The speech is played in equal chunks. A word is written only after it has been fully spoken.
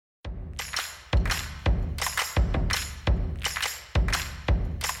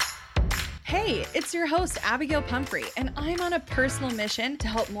Hey, it's your host, Abigail Pumphrey, and I'm on a personal mission to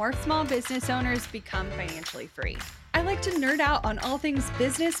help more small business owners become financially free. I like to nerd out on all things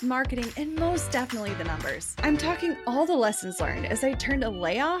business, marketing, and most definitely the numbers. I'm talking all the lessons learned as I turned a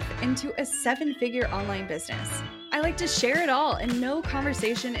layoff into a 7-figure online business. I like to share it all, and no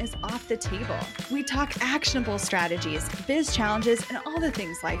conversation is off the table. We talk actionable strategies, biz challenges, and all the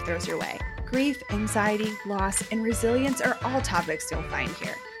things life throws your way. Grief, anxiety, loss, and resilience are all topics you'll find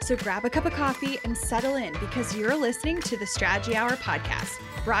here. So grab a cup of coffee and settle in because you're listening to the Strategy Hour podcast,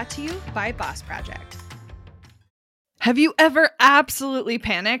 brought to you by Boss Project. Have you ever absolutely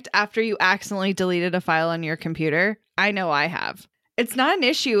panicked after you accidentally deleted a file on your computer? I know I have. It's not an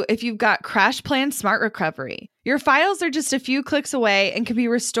issue if you've got CrashPlan Smart Recovery. Your files are just a few clicks away and can be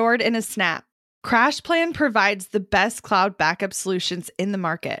restored in a snap. CrashPlan provides the best cloud backup solutions in the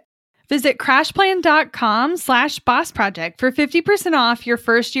market. Visit crashplan.com/bossproject for 50% off your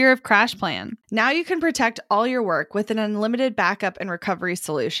first year of CrashPlan. Now you can protect all your work with an unlimited backup and recovery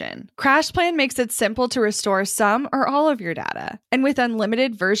solution. CrashPlan makes it simple to restore some or all of your data. And with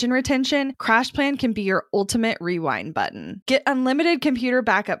unlimited version retention, CrashPlan can be your ultimate rewind button. Get unlimited computer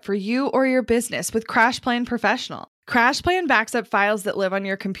backup for you or your business with CrashPlan Professional. CrashPlan backs up files that live on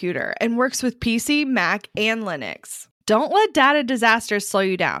your computer and works with PC, Mac, and Linux. Don't let data disasters slow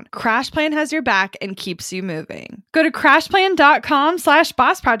you down. CrashPlan has your back and keeps you moving. Go to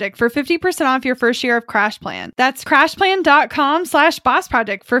crashplan.com/bossproject for 50% off your first year of CrashPlan. That's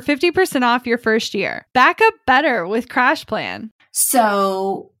crashplan.com/bossproject for 50% off your first year. Back up better with CrashPlan.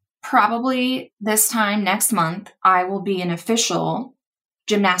 So probably this time next month, I will be an official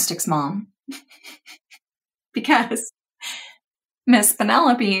gymnastics mom because Miss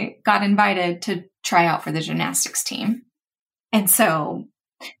Penelope got invited to try out for the gymnastics team. And so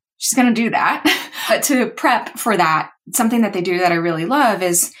she's going to do that. But to prep for that, something that they do that I really love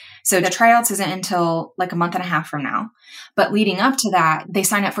is, so the tryouts isn't until like a month and a half from now. But leading up to that, they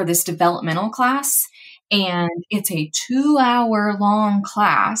sign up for this developmental class. And it's a 2-hour long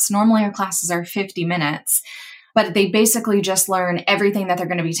class. Normally our classes are 50 minutes. But they basically just learn everything that they're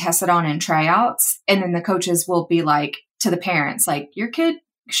going to be tested on in tryouts. And then the coaches will be like to the parents, like, your kid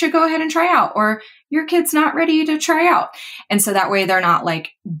should go ahead and try out, or your kid's not ready to try out. And so that way they're not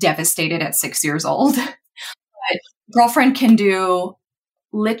like devastated at 6 years old. But girlfriend can do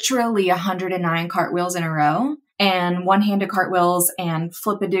literally 109 cartwheels in a row and one-handed cartwheels and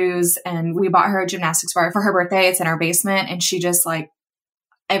flip-a-doos. And we bought her a gymnastics bar for her birthday. It's in our basement. And she just like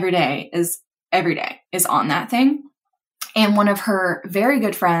every day is on that thing. And one of her very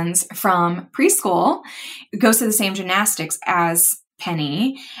good friends from preschool goes to the same gymnastics as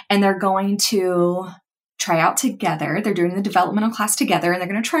Penny, and they're going to try out together. They're doing the developmental class together, and they're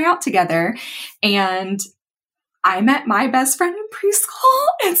going to try out together. And I met my best friend in preschool.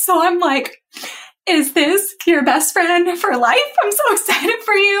 And so I'm like, is this your best friend for life? I'm so excited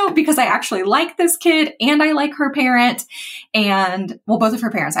for you because I actually like this kid and I like her parent and, well, both of her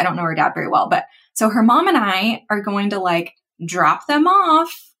parents. I don't know her dad very well, but so her mom and I are going to like drop them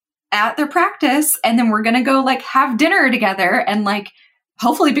off at their practice, and then we're going to go like have dinner together and like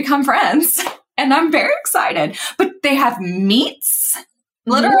hopefully become friends. And I'm very excited, but they have meets,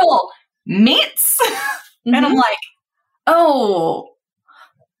 literal meets. Mm-hmm. And I'm like, oh,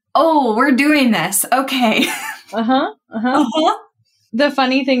 we're doing this. Okay. The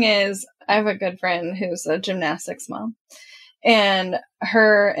funny thing is, I have a good friend who's a gymnastics mom, and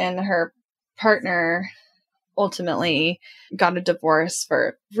her partner ultimately got a divorce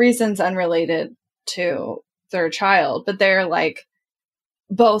for reasons unrelated to their child, but they're like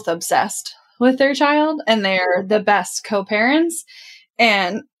both obsessed with their child and they're the best co-parents.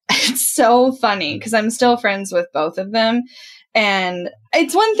 And it's so funny because I'm still friends with both of them. And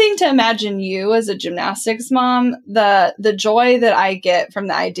it's one thing to imagine you as a gymnastics mom, the joy that I get from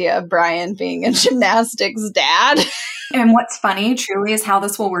the idea of Brian being a gymnastics dad. And what's funny truly is how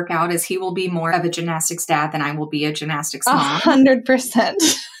this will work out is he will be more of a gymnastics dad than I will be a gymnastics mom. 100%.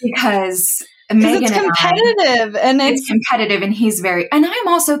 Because Megan it's competitive and it's competitive and he's and I'm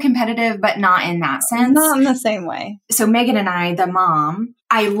also competitive, but not in that sense. Not in the same way. So Megan and I, the mom,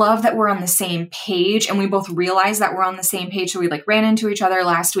 I love that we're on the same page and we both realize that we're on the same page. So we like ran into each other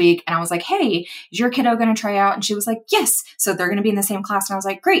last week and I was like, hey, is your kiddo going to try out? And she was like, yes. So they're going to be in the same class. And I was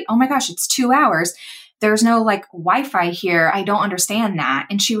like, great. Oh my gosh, it's 2 hours. There's no like Wi-Fi here. I don't understand that.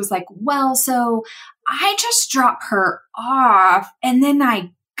 And she was like, well, so I just drop her off and then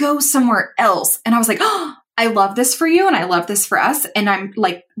I go somewhere else. And I was like, oh, I love this for you and I love this for us. And I'm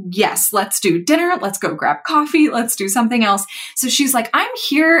like, yes, let's do dinner. Let's go grab coffee. Let's do something else. So she's like, I'm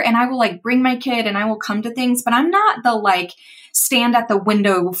here and I will like bring my kid and I will come to things, but I'm not the like stand at the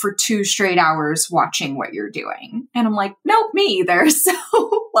window for 2 straight hours watching what you're doing. And I'm like, nope, me either. So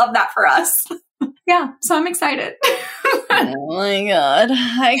love that for us. Yeah. So I'm excited. Oh my God.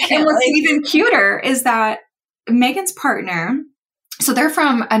 I can't. And what's even cuter is that Megan's partner, so they're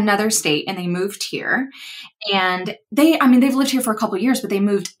from another state and they moved here, and they've lived here for a couple of years, but they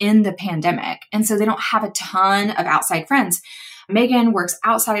moved in the pandemic. And so they don't have a ton of outside friends. Megan works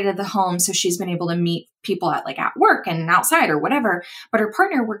outside of the home. So she's been able to meet people at work and outside or whatever, but her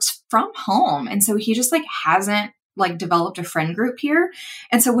partner works from home. And so he just like hasn't like developed a friend group here.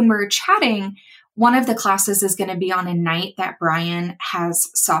 And so when we were chatting, one of the classes is going to be on a night that Brian has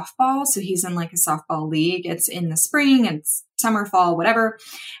softball. So he's in like a softball league. It's in the spring and it's summer, fall, whatever.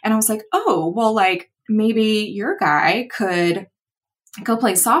 And I was like, oh, well, like maybe your guy could go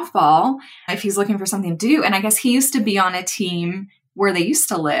play softball if he's looking for something to do. And I guess he used to be on a team where they used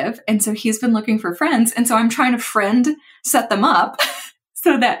to live. And so he's been looking for friends. And so I'm trying to set them up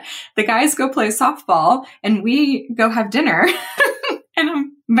so that the guys go play softball and we go have dinner. And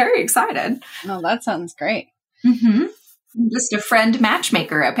I'm very excited. Oh, that sounds great. Mm-hmm. I'm just a friend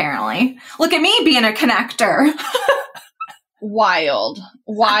matchmaker, apparently. Look at me being a connector. Wild.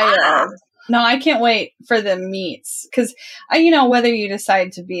 No, I can't wait for the meets because, whether you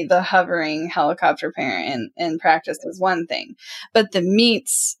decide to be the hovering helicopter parent in practice is one thing, but the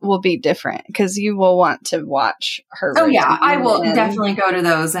meets will be different because you will want to watch her. Oh, yeah, I will definitely go to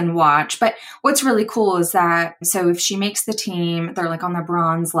those and watch. But what's really cool is that, so if she makes the team, they're like on the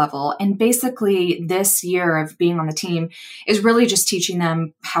bronze level. And basically this year of being on the team is really just teaching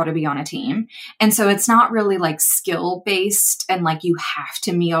them how to be on a team. And so it's not really like skill based and like you have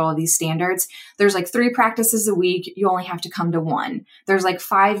to meet all of these standards. There's like 3 practices a week. You only have to come to 1. There's like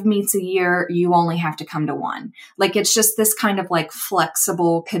 5 meets a year. You only have to come to 1. Like it's just this kind of like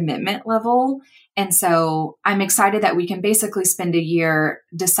flexible commitment level. And so I'm excited that we can basically spend a year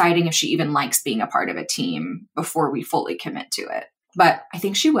deciding if she even likes being a part of a team before we fully commit to it. But I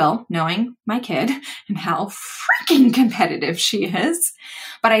think she will, knowing my kid and how freaking competitive she is.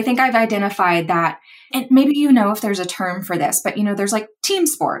 But I think I've identified that, and maybe if there's a term for this, but there's like team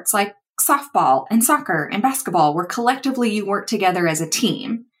sports, like softball and soccer and basketball, where collectively you work together as a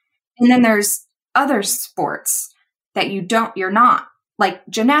team. And then there's other sports that you're not, like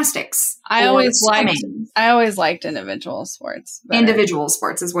gymnastics. I always liked individual sports. Better. Individual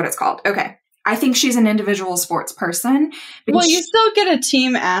sports is what it's called. Okay. I think she's an individual sports person. Well, you still get a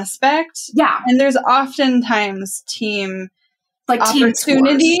team aspect. Yeah. And there's oftentimes team like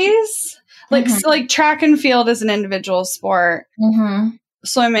opportunities. Like, mm-hmm. So like track and field is an individual sport. Mm-hmm.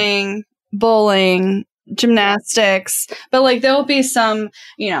 Swimming, bowling, gymnastics. But like there'll be some,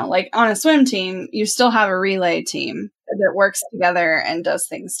 like on a swim team, you still have a relay team that works together and does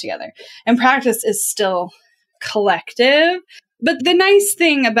things together. And practice is still collective. But the nice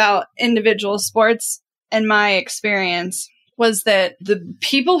thing about individual sports, in my experience, was that the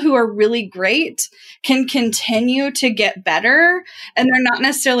people who are really great can continue to get better, and they're not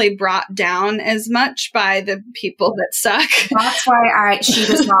necessarily brought down as much by the people that suck. That's why she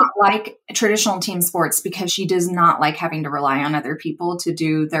does not like traditional team sports, because she does not like having to rely on other people to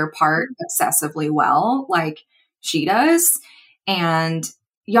do their part obsessively well like she does. And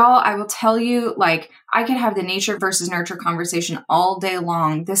y'all, I will tell you, like, I could have the nature versus nurture conversation all day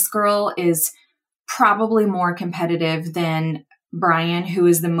long. This girl is probably more competitive than Brian, who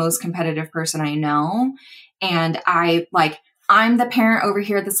is the most competitive person I know. And I'm the parent over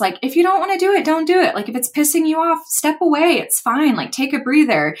here that's like, if you don't want to do it, don't do it. Like, if it's pissing you off, step away. It's fine. Like, take a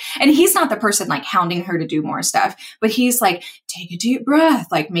breather. And he's not the person like hounding her to do more stuff, but he's like, take a deep breath.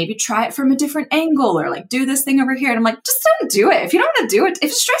 Like, maybe try it from a different angle, or like do this thing over here. And I'm like, just don't do it. If you don't want to do it,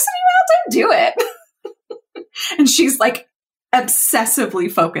 if it's stressing you out, don't do it. And she's like obsessively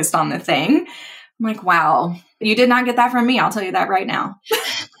focused on the thing. I'm like, wow, you did not get that from me. I'll tell you that right now.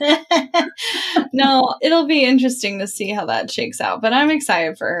 No, it'll be interesting to see how that shakes out, but I'm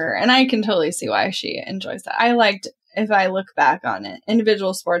excited for her, and I can totally see why she enjoys that. I liked, if I look back on it,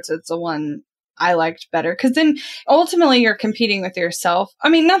 individual sports, it's the one I liked better, because then ultimately you're competing with yourself. I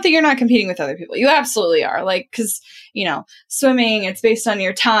mean, not that you're not competing with other people. You absolutely are. Like, because, swimming, it's based on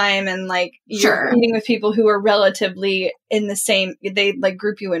your time, and like you're competing with people who are relatively in the same, they like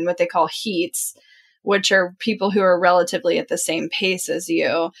group you in what they call heats, which are people who are relatively at the same pace as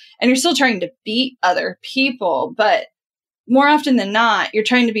you. And you're still trying to beat other people, but more often than not, you're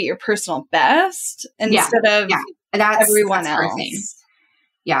trying to beat your personal best instead of everyone else.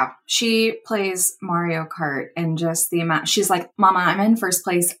 Yeah, she plays Mario Kart and just the amount, she's like, Mama, I'm in first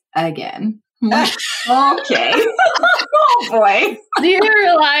place again. I'm like, okay. Oh boy. Do you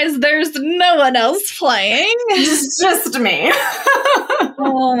realize there's no one else playing? It's just me.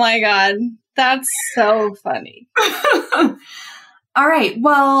 Oh my God. That's so funny. All right.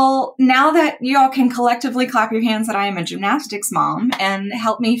 Well, now that y'all can collectively clap your hands that I am a gymnastics mom and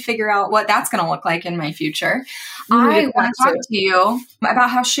help me figure out what that's going to look like in my future, I want to talk to you about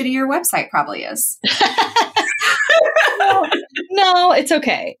how shitty your website probably is. No, it's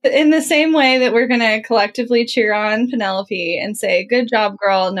okay. In the same way that we're going to collectively cheer on Penelope and say, good job,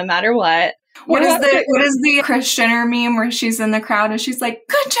 girl, no matter what. What is the Kris Jenner meme where she's in the crowd and she's like,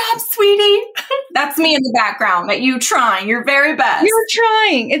 good job, sweetie. That's me in the background, but you trying your very best. You're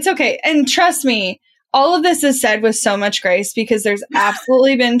trying. It's okay. And trust me, all of this is said with so much grace because there's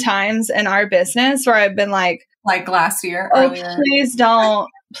absolutely been times in our business where I've been like last year. Oh, earlier.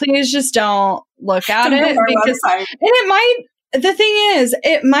 please just don't look at it. Because, and it might, the thing is,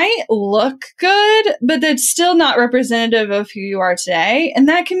 it might look good, but it's still not representative of who you are today. And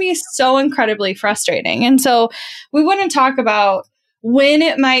that can be so incredibly frustrating. And so we want to talk about when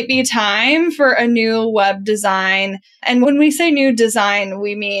it might be time for a new web design. And when we say new design,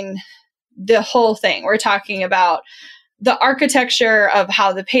 we mean the whole thing. We're talking about the architecture of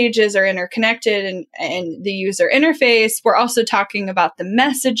how the pages are interconnected and the user interface. We're also talking about the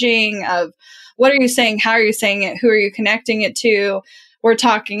messaging of what are you saying? How are you saying it? Who are you connecting it to? We're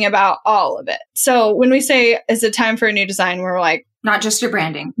talking about all of it. So when we say, is it time for a new design? We're like, not just your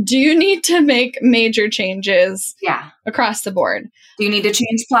branding. Do you need to make major changes across the board? Do you need to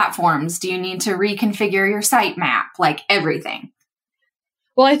change platforms? Do you need to reconfigure your sitemap? Like everything.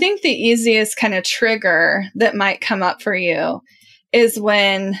 Well, I think the easiest kind of trigger that might come up for you is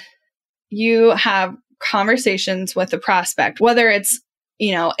when you have conversations with a prospect, whether it's,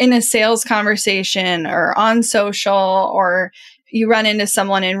 in a sales conversation or on social, or you run into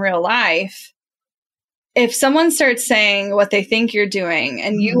someone in real life. If someone starts saying what they think you're doing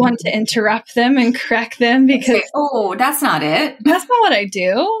and you want to interrupt them and correct them because, oh, that's not it. That's not what I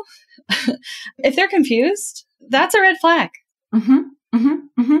do. If they're confused, that's a red flag.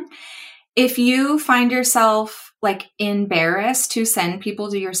 If you find yourself like embarrassed to send people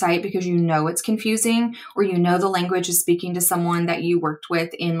to your site because you know it's confusing, or you know the language is speaking to someone that you worked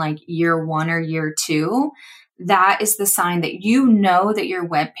with in like year 1 or year 2, that is the sign that you know that your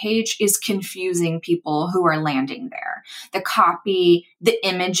web page is confusing people who are landing there. The copy, the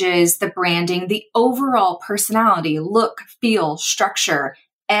images, the branding, the overall personality, look, feel, structure,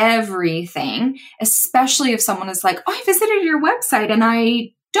 everything, especially if someone is like, oh, I visited your website and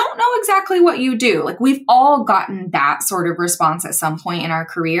I don't know exactly what you do. Like we've all gotten that sort of response at some point in our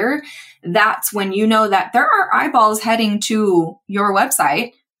career. That's when you know that there are eyeballs heading to your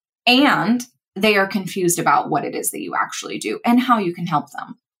website and they are confused about what it is that you actually do and how you can help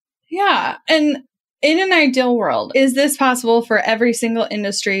them. Yeah. And in an ideal world, is this possible for every single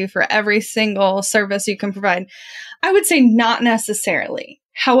industry, for every single service you can provide? I would say not necessarily.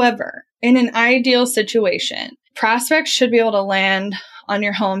 However, in an ideal situation, prospects should be able to land on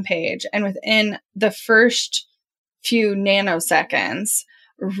your homepage and within the first few nanoseconds,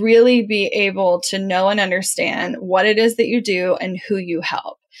 really be able to know and understand what it is that you do and who you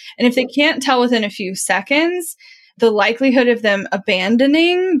help. And if they can't tell within a few seconds, the likelihood of them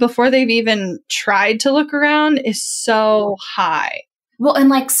abandoning before they've even tried to look around is so high. Well, and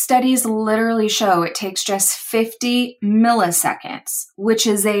like studies literally show it takes just 50 milliseconds, which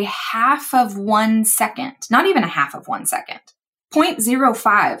is a half of 1 second, not even a half of 1 second,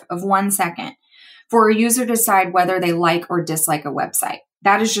 0.05 of 1 second for a user to decide whether they like or dislike a website.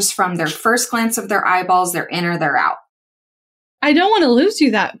 That is just from their first glance of their eyeballs, they're in or they're out. I don't want to lose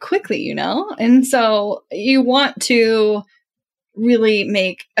you that quickly, And so you want to really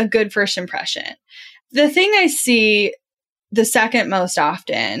make a good first impression. The thing I see the second most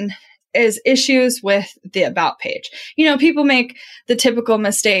often is issues with the about page. People make the typical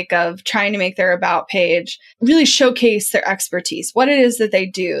mistake of trying to make their about page really showcase their expertise, what it is that they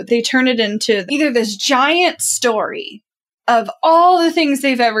do. They turn it into either this giant story of all the things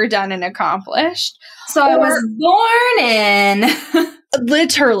they've ever done and accomplished. So I was born in.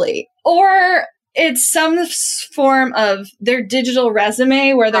 Literally. Or it's some form of their digital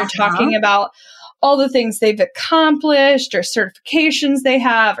resume where they're talking about all the things they've accomplished or certifications they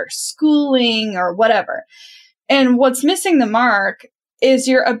have or schooling or whatever. And what's missing the mark is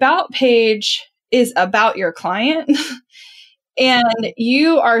your about page is about your client and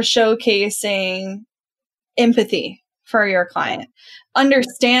you are showcasing empathy for your client,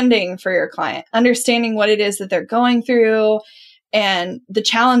 understanding for your client, understanding what it is that they're going through, and the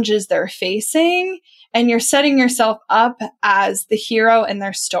challenges they're facing, and you're setting yourself up as the hero in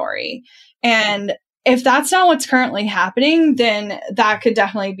their story. And if that's not what's currently happening, then that could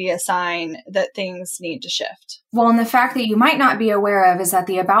definitely be a sign that things need to shift. Well, and the fact that you might not be aware of is that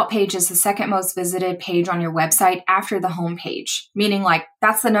the About page is the second most visited page on your website after the home page, meaning like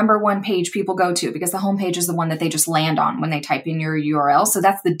that's the number one page people go to because the home page is the one that they just land on when they type in your URL. So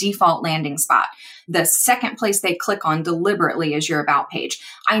that's the default landing spot. The second place they click on deliberately is your About page.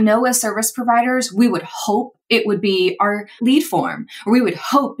 I know as service providers, we would hope it would be our lead form, or we would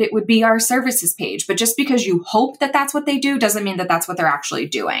hope it would be our services page. But just because you hope that that's what they do doesn't mean that that's what they're actually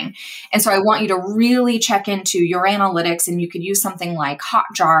doing. And so I want you to really check into your analytics, and you could use something like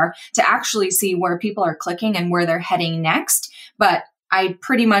Hotjar to actually see where people are clicking and where they're heading next. But I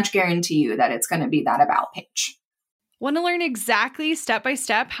pretty much guarantee you that it's going to be that About page. Want to learn exactly step by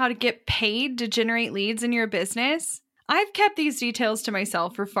step how to get paid to generate leads in your business? I've kept these details to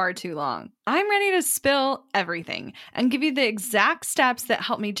myself for far too long. I'm ready to spill everything and give you the exact steps that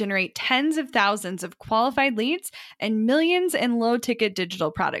help me generate tens of thousands of qualified leads and millions in low-ticket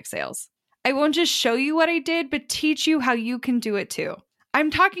digital product sales. I won't just show you what I did, but teach you how you can do it too. I'm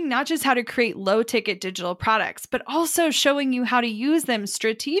talking not just how to create low-ticket digital products, but also showing you how to use them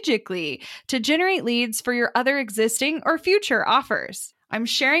strategically to generate leads for your other existing or future offers. I'm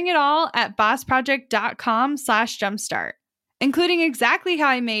sharing it all at bossproject.com/jumpstart, including exactly how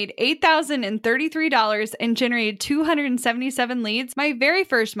I made $8,033 and generated 277 leads my very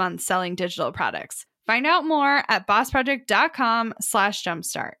first month selling digital products. Find out more at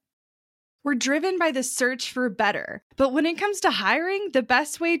bossproject.com/jumpstart. We're driven by the search for better, but when it comes to hiring, the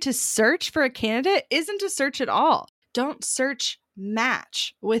best way to search for a candidate isn't to search at all. Don't search,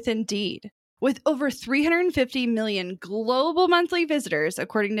 match with Indeed. With over 350 million global monthly visitors,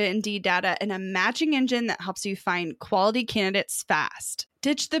 according to Indeed data, and a matching engine that helps you find quality candidates fast.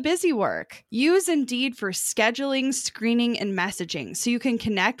 Ditch the busy work. Use Indeed for scheduling, screening, and messaging so you can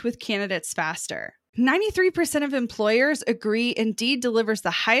connect with candidates faster. 93% of employers agree Indeed delivers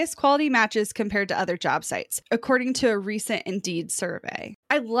the highest quality matches compared to other job sites, according to a recent Indeed survey.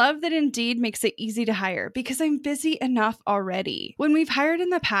 I love that Indeed makes it easy to hire because I'm busy enough already. When we've hired in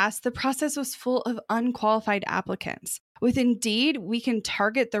the past, the process was full of unqualified applicants. With Indeed, we can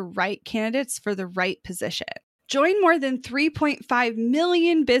target the right candidates for the right position. Join more than 3.5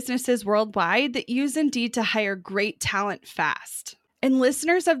 million businesses worldwide that use Indeed to hire great talent fast. And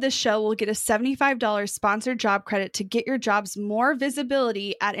listeners of this show will get a $75 sponsored job credit to get your jobs more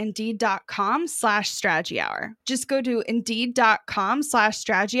visibility at Indeed.com/Strategy Hour. Just go to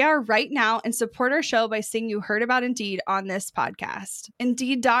Indeed.com/Strategy Hour right now and support our show by saying you heard about Indeed on this podcast.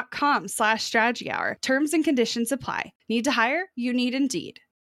 Indeed.com/Strategy Hour. Terms and conditions apply. Need to hire? You need Indeed.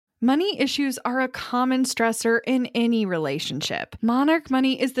 Money issues are a common stressor in any relationship. Monarch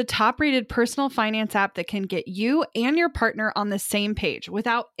Money is the top-rated personal finance app that can get you and your partner on the same page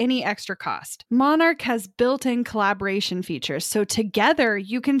without any extra cost. Monarch has built-in collaboration features, so together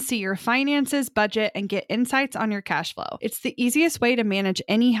you can see your finances, budget, and get insights on your cash flow. It's the easiest way to manage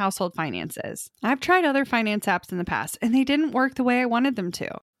any household finances. I've tried other finance apps in the past, and they didn't work the way I wanted them to.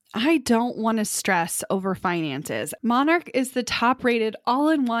 I don't want to stress over finances. Monarch is the top-rated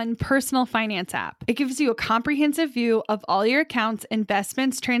all-in-one personal finance app. It gives you a comprehensive view of all your accounts,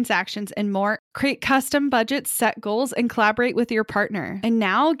 investments, transactions, and more. Create custom budgets, set goals, and collaborate with your partner. And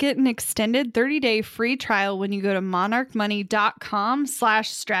now get an extended 30-day free trial when you go to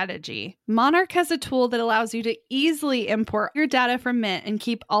monarchmoney.com/strategy. Monarch has a tool that allows you to easily import your data from Mint and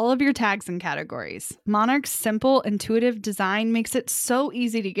keep all of your tags and categories. Monarch's simple, intuitive design makes it so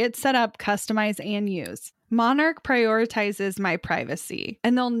easy to get set up, customize, and use. Monarch prioritizes my privacy,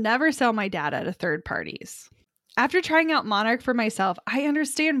 and they'll never sell my data to third parties. After trying out Monarch for myself, I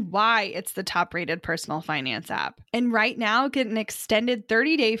understand why it's the top-rated personal finance app. And right now, get an extended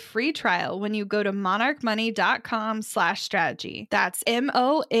 30-day free trial when you go to monarchmoney.com/strategy. That's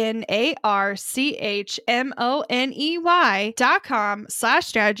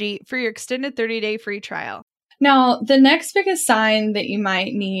monarchmoney.com/strategy for your extended 30-day free trial. Now, the next biggest sign that you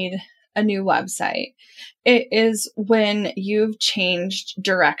might need a new website, it is when you've changed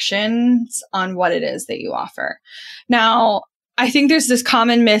directions on what it is that you offer. Now, I think there's this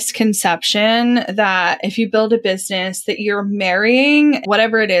common misconception that if you build a business that you're marrying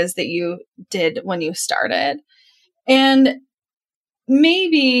whatever it is that you did when you started. And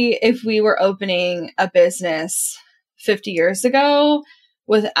maybe if we were opening a business 50 years ago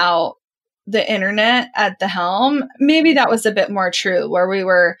without the internet at the helm, maybe that was a bit more true, where we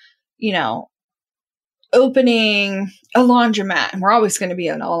were, opening a laundromat, and we're always going to be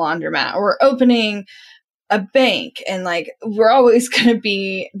in a laundromat, or opening a bank and like we're always going to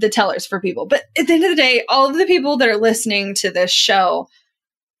be the tellers for people. But at the end of the day, all of the people that are listening to this show,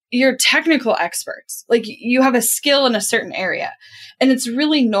 you're technical experts. Like you have a skill in a certain area. And it's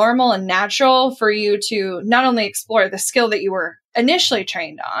really normal and natural for you to not only explore the skill that you were initially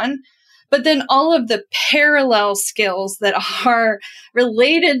trained on, but then all of the parallel skills that are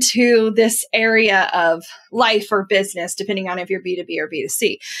related to this area of life or business, depending on if you're B2B or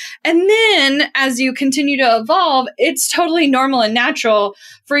B2C. And then as you continue to evolve, it's totally normal and natural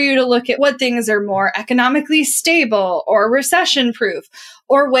for you to look at what things are more economically stable or recession proof,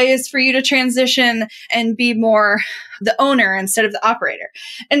 or ways for you to transition and be more the owner instead of the operator.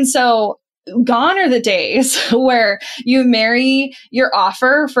 And so gone are the days where you marry your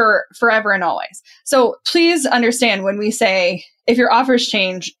offer for forever and always. So please understand when we say, if your offers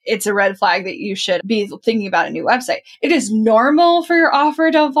change, it's a red flag that you should be thinking about a new website. It is normal for your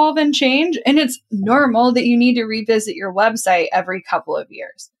offer to evolve and change. And it's normal that you need to revisit your website every couple of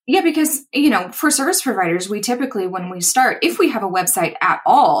years. Yeah, because, for service providers, we typically, when we start, if we have a website at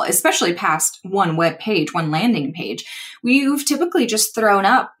all, especially past one web page, one landing page, you've typically just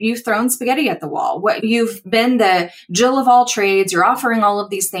you've thrown spaghetti at the wall. You've been the Jill of all trades. You're offering all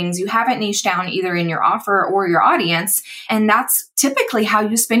of these things. You haven't niched down either in your offer or your audience. And that's typically how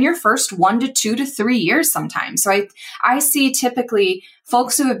you spend your first 1 to 2 to 3 years sometimes. So I see typically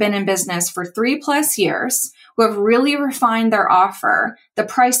folks who have been in business for 3+ years, who have really refined their offer, the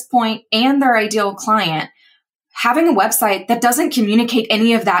price point, and their ideal client, having a website that doesn't communicate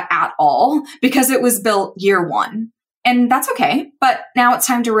any of that at all because it was built year one. And that's okay. But now it's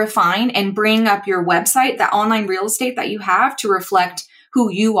time to refine and bring up your website, the online real estate that you have, to reflect who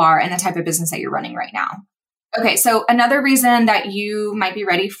you are and the type of business that you're running right now. Okay, so another reason that you might be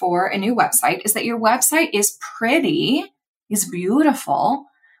ready for a new website is that your website is pretty, is beautiful,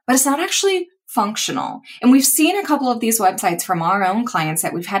 but it's not actually functional. And we've seen a couple of these websites from our own clients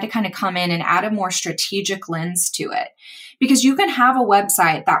that we've had to kind of come in and add a more strategic lens to it. Because you can have a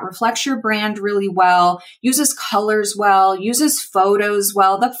website that reflects your brand really well, uses colors well, uses photos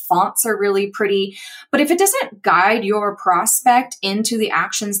well, the fonts are really pretty. But if it doesn't guide your prospect into the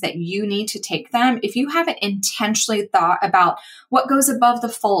actions that you need to take them, if you haven't intentionally thought about what goes above the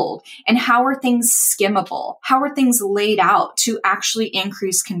fold and how are things skimmable, how are things laid out to actually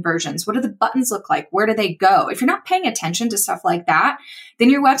increase conversions, what do the buttons look like, where do they go? If you're not paying attention to stuff like that,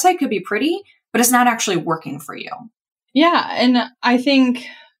 then your website could be pretty, but it's not actually working for you. Yeah. And I think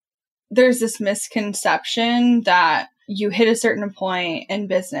there's this misconception that you hit a certain point in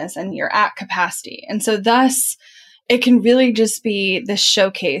business and you're at capacity. And so thus it can really just be the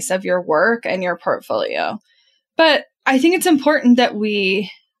showcase of your work and your portfolio. But I think it's important that we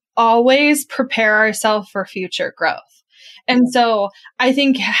always prepare ourselves for future growth. And so I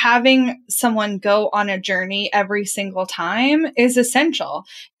think having someone go on a journey every single time is essential,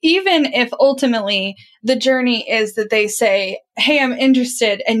 even if ultimately the journey is that they say, hey, I'm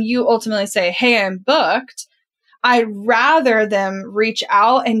interested, and you ultimately say, hey, I'm booked. I'd rather them reach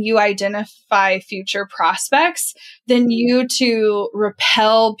out and you identify future prospects than you to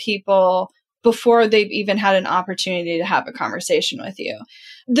repel people before they've even had an opportunity to have a conversation with you.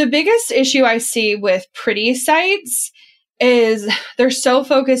 The biggest issue I see with pretty sites is they're so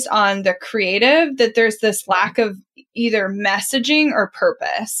focused on the creative that there's this lack of either messaging or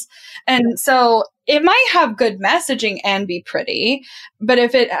purpose. And so it might have good messaging and be pretty, but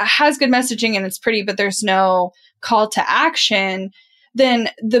if it has good messaging and it's pretty, but there's no call to action, then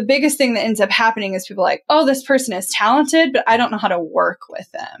the biggest thing that ends up happening is people are like, oh, this person is talented, but I don't know how to work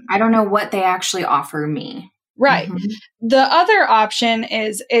with them. I don't know what they actually offer me. Right. Mm-hmm. The other option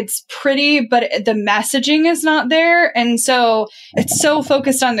is it's pretty, but the messaging is not there. And so it's so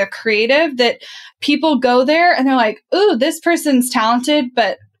focused on the creative that people go there and they're like, ooh, this person's talented,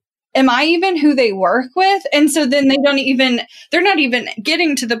 but am I even who they work with? And so then they're not even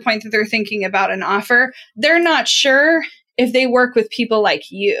getting to the point that they're thinking about an offer. They're not sure if they work with people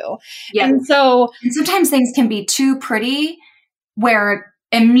like you. Yeah. And sometimes things can be too pretty where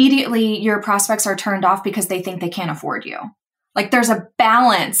immediately your prospects are turned off because they think they can't afford you. Like there's a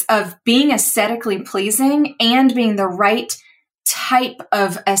balance of being aesthetically pleasing and being the right type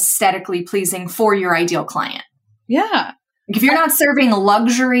of aesthetically pleasing for your ideal client. Yeah. If you're not serving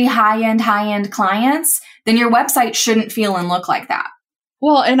luxury, high-end clients, then your website shouldn't feel and look like that.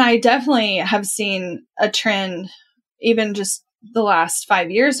 Well, and I definitely have seen a trend, even just the last 5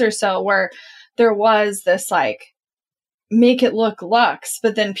 years or so, where there was this like, make it look luxe,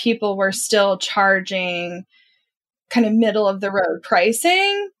 but then people were still charging kind of middle of the road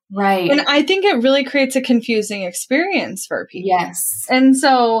pricing Right. And I think it really creates a confusing experience for people. Yes. And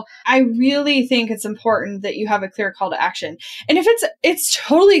so I really think it's important that you have a clear call to action. And if it's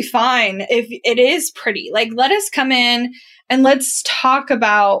totally fine if it is pretty, like let us come in and let's talk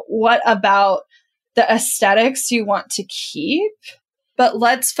about what about the aesthetics you want to keep, but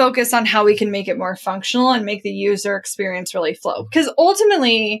let's focus on how we can make it more functional and make the user experience really flow. Because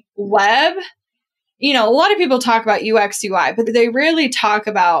ultimately, web, a lot of people talk about UX, UI, but they rarely talk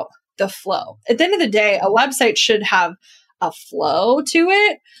about the flow. At the end of the day, a website should have a flow to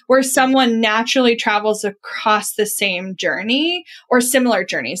it where someone naturally travels across the same journey or similar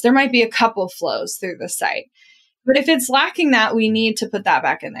journeys. There might be a couple flows through the site. But if it's lacking that, we need to put that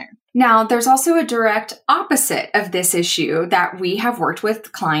back in there. Now, there's also a direct opposite of this issue that we have worked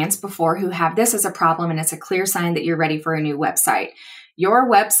with clients before who have this as a problem, and it's a clear sign that you're ready for a new website. Your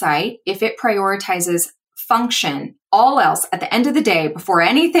website, if it prioritizes function, all else at the end of the day, before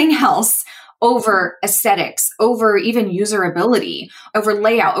anything else, over aesthetics, over even usability, over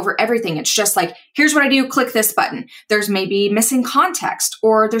layout, over everything. It's just like, here's what I do, click this button. There's maybe missing context,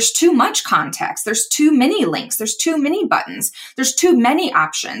 or there's too much context. There's too many links. There's too many buttons. There's too many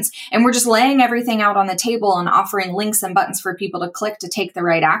options. And we're just laying everything out on the table and offering links and buttons for people to click to take the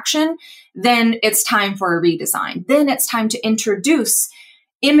right action. Then it's time for a redesign. Then it's time to introduce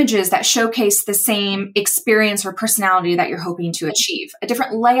images that showcase the same experience or personality that you're hoping to achieve, a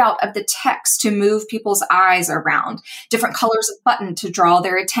different layout of the text to move people's eyes around, different colors of button to draw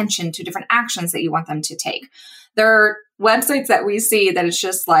their attention to different actions that you want them to take. There are websites that we see that it's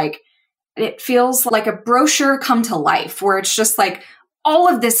just like, it feels like a brochure come to life, where it's just like all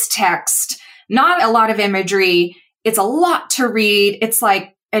of this text, not a lot of imagery. It's a lot to read. It's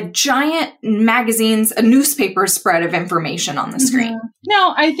like a giant a newspaper spread of information on the screen.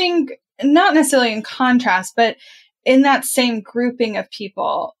 No, I think not necessarily in contrast, but in that same grouping of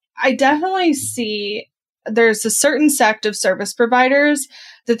people, I definitely see there's a certain sect of service providers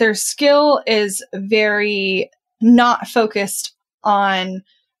that their skill is very not focused on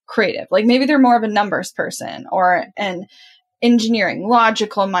creative. Like maybe they're more of a numbers person or an engineering,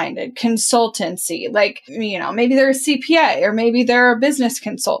 logical minded, consultancy, like, maybe they're a CPA or maybe they're a business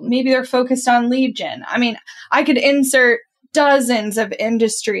consultant. Maybe they're focused on lead gen. I mean, I could insert dozens of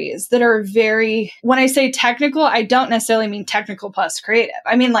industries that are when I say technical, I don't necessarily mean technical plus creative.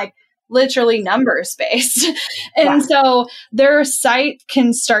 I mean like literally numbers based. And so their site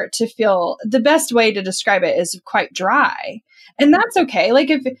can start to feel, the best way to describe it is quite dry. And that's okay. Like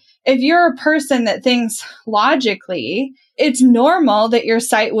if you're a person that thinks logically, it's normal that your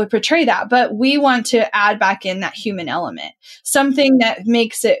site would portray that, but we want to add back in that human element, something that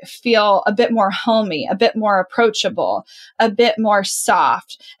makes it feel a bit more homey, a bit more approachable, a bit more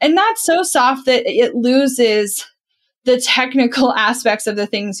soft, and not so soft that it loses the technical aspects of the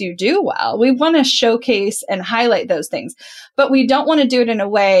things you do well. We want to showcase and highlight those things, but we don't want to do it in a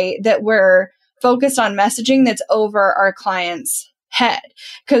way that we're focused on messaging that's over our client's head.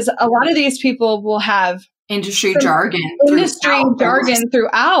 Because a lot of these people will have industry jargon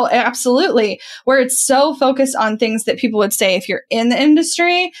throughout. Absolutely. Where it's so focused on things that people would say if you're in the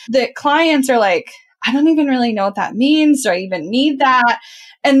industry, that clients are like, I don't even really know what that means. Do I even need that?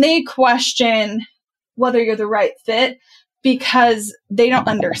 And they question whether you're the right fit because they don't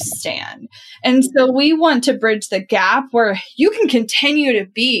understand. And so we want to bridge the gap where you can continue to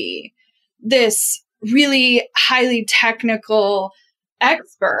be this really highly technical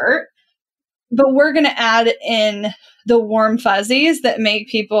expert, but we're going to add in the warm fuzzies that make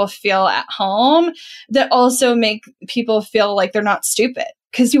people feel at home, that also make people feel like they're not stupid,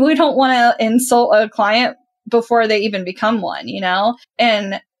 because we don't want to insult a client before they even become one,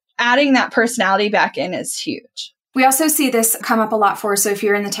 and adding that personality back in is huge. We also see this come up a lot for, so if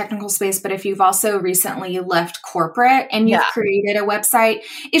you're in the technical space, but if you've also recently left corporate and you've created a website,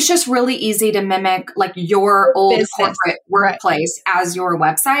 it's just really easy to mimic like your old business, corporate workplace as your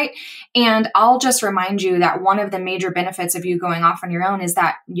website. And I'll just remind you that one of the major benefits of you going off on your own is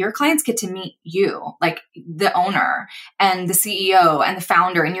that your clients get to meet you, like the owner and the CEO and the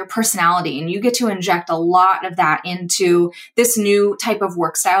founder and your personality. And you get to inject a lot of that into this new type of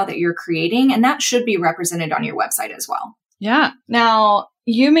work style that you're creating. And that should be represented on your website as well. Yeah. Now,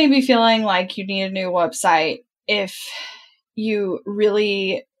 you may be feeling like you need a new website if you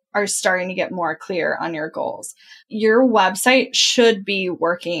really are starting to get more clear on your goals. Your website should be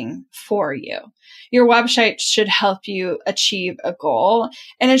working for you. Your website should help you achieve a goal,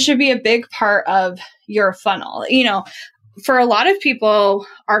 and it should be a big part of your funnel. For a lot of people,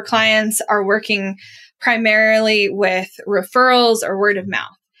 our clients are working primarily with referrals or word of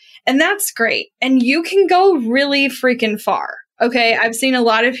mouth. And that's great. And you can go really freaking far. Okay. I've seen a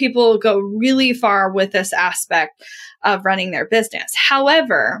lot of people go really far with this aspect of running their business.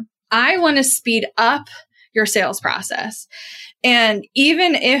 However, I want to speed up your sales process. And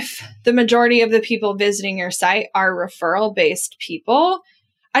even if the majority of the people visiting your site are referral based people,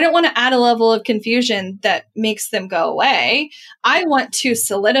 I don't want to add a level of confusion that makes them go away. I want to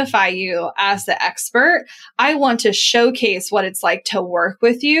solidify you as the expert. I want to showcase what it's like to work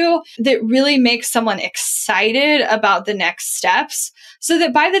with you that really makes someone excited about the next steps so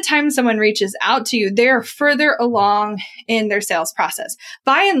that by the time someone reaches out to you, they're further along in their sales process.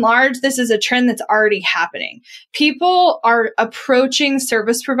 By and large, this is a trend that's already happening. People are approaching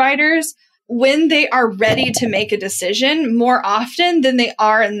service providers when they are ready to make a decision more often than they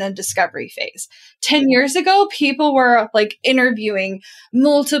are in the discovery phase. 10 years ago, people were like interviewing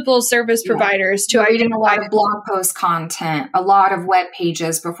multiple service providers to reading a lot of blog post content, a lot of web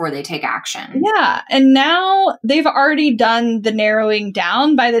pages before they take action. Yeah. And now they've already done the narrowing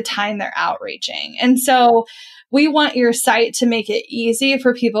down by the time they're outreaching. And so we want your site to make it easy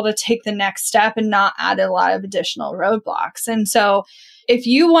for people to take the next step and not add a lot of additional roadblocks. And so if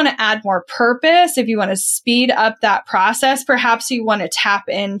you want to add more purpose, if you want to speed up that process, perhaps you want to tap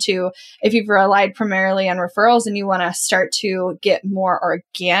into, if you've relied primarily on referrals and you want to start to get more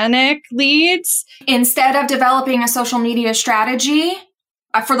organic leads. Instead of developing a social media strategy,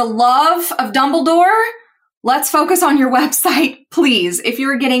 for the love of Dumbledore, let's focus on your website, please. If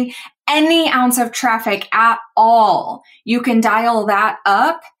you're getting any ounce of traffic at all, you can dial that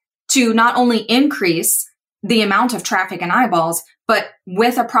up to not only increase the amount of traffic and eyeballs, but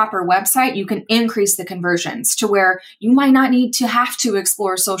with a proper website, you can increase the conversions to where you might not need to have to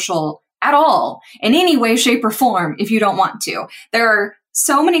explore social at all in any way, shape, or form if you don't want to. There are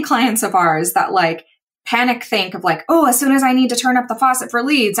so many clients of ours that like panic think of like, oh, as soon as I need to turn up the faucet for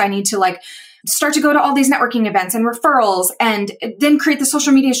leads, I need to like start to go to all these networking events and referrals and then create the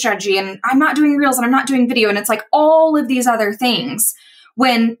social media strategy. And I'm not doing reels and I'm not doing video. And it's like all of these other things.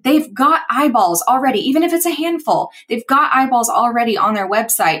 When they've got eyeballs already, even if it's a handful, they've got eyeballs already on their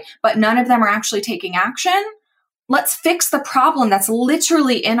website, but none of them are actually taking action. Let's fix the problem that's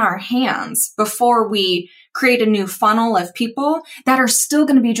literally in our hands before we create a new funnel of people that are still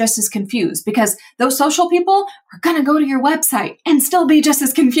going to be just as confused, because those social people are going to go to your website and still be just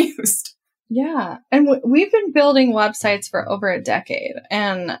as confused. Yeah. And we've been building websites for over a decade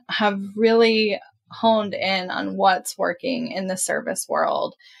and have really honed in on what's working in the service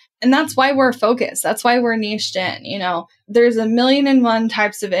world. And that's why we're focused. That's why we're niched in. You know, there's 1,000,001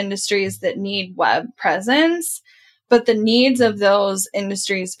 types of industries that need web presence, but the needs of those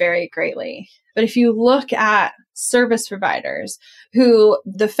industries vary greatly. But if you look at service providers who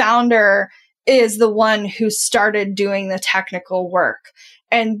the founder is the one who started doing the technical work,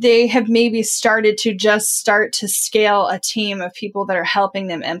 and they have maybe started to scale a team of people that are helping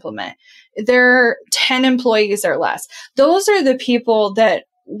them implement. They're 10 employees or less. Those are the people that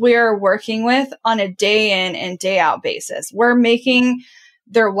we're working with on a day in and day out basis. We're making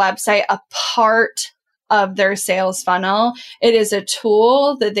their website a part of their sales funnel. It is a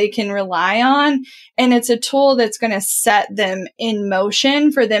tool that they can rely on, and it's a tool that's going to set them in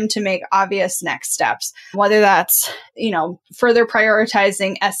motion for them to make obvious next steps, whether that's, further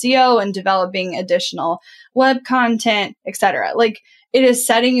prioritizing SEO and developing additional web content, etc. Like, it is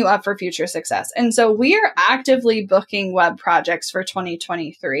setting you up for future success. And so we are actively booking web projects for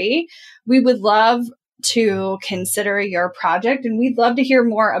 2023. We would love to consider your project, and we'd love to hear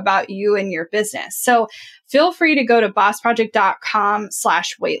more about you and your business. So feel free to go to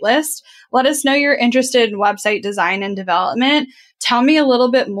bossproject.com/waitlist. Let us know you're interested in website design and development. Tell me a little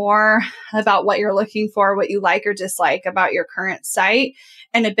bit more about what you're looking for, what you like or dislike about your current site,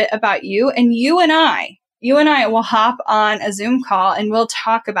 and a bit about you. And you and I will hop on a Zoom call and we'll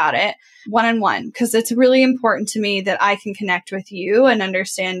talk about it one-on-one, because it's really important to me that I can connect with you and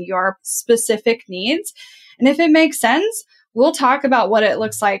understand your specific needs. And if it makes sense, we'll talk about what it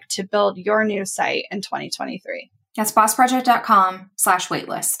looks like to build your new site in 2023. That's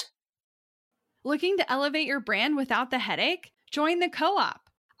bossproject.com/waitlist. Looking to elevate your brand without the headache? Join the Co-op,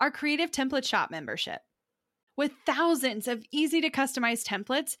 our creative template shop membership. With thousands of easy to customize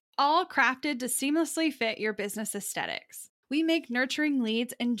templates, all crafted to seamlessly fit your business aesthetics, we make nurturing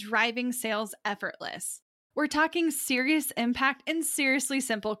leads and driving sales effortless. We're talking serious impact and seriously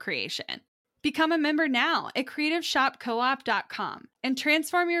simple creation. Become a member now at creativeshopcoop.com and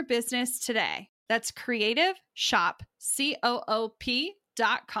transform your business today. That's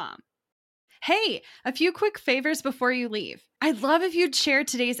creativeshopcoop.com. Hey, a few quick favors before you leave. I'd love if you'd share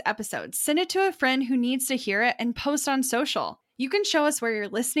today's episode, send it to a friend who needs to hear it, and post on social. You can show us where you're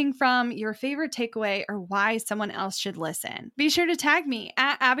listening from, your favorite takeaway, or why someone else should listen. Be sure to tag me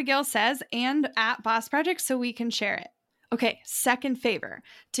at Abigail Says and at Boss Project so we can share it. Okay, second favor.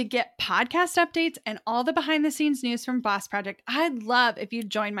 To get podcast updates and all the behind the scenes news from Boss Project, I'd love if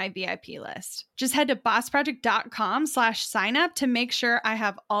you'd join my VIP list. Just head to bossproject.com/sign up to make sure I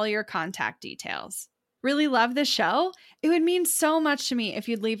have all your contact details. Really love the show? It would mean so much to me if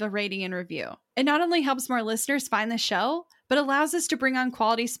you'd leave a rating and review. It not only helps more listeners find the show, but allows us to bring on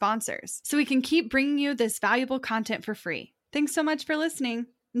quality sponsors so we can keep bringing you this valuable content for free. Thanks so much for listening.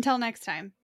 Until next time.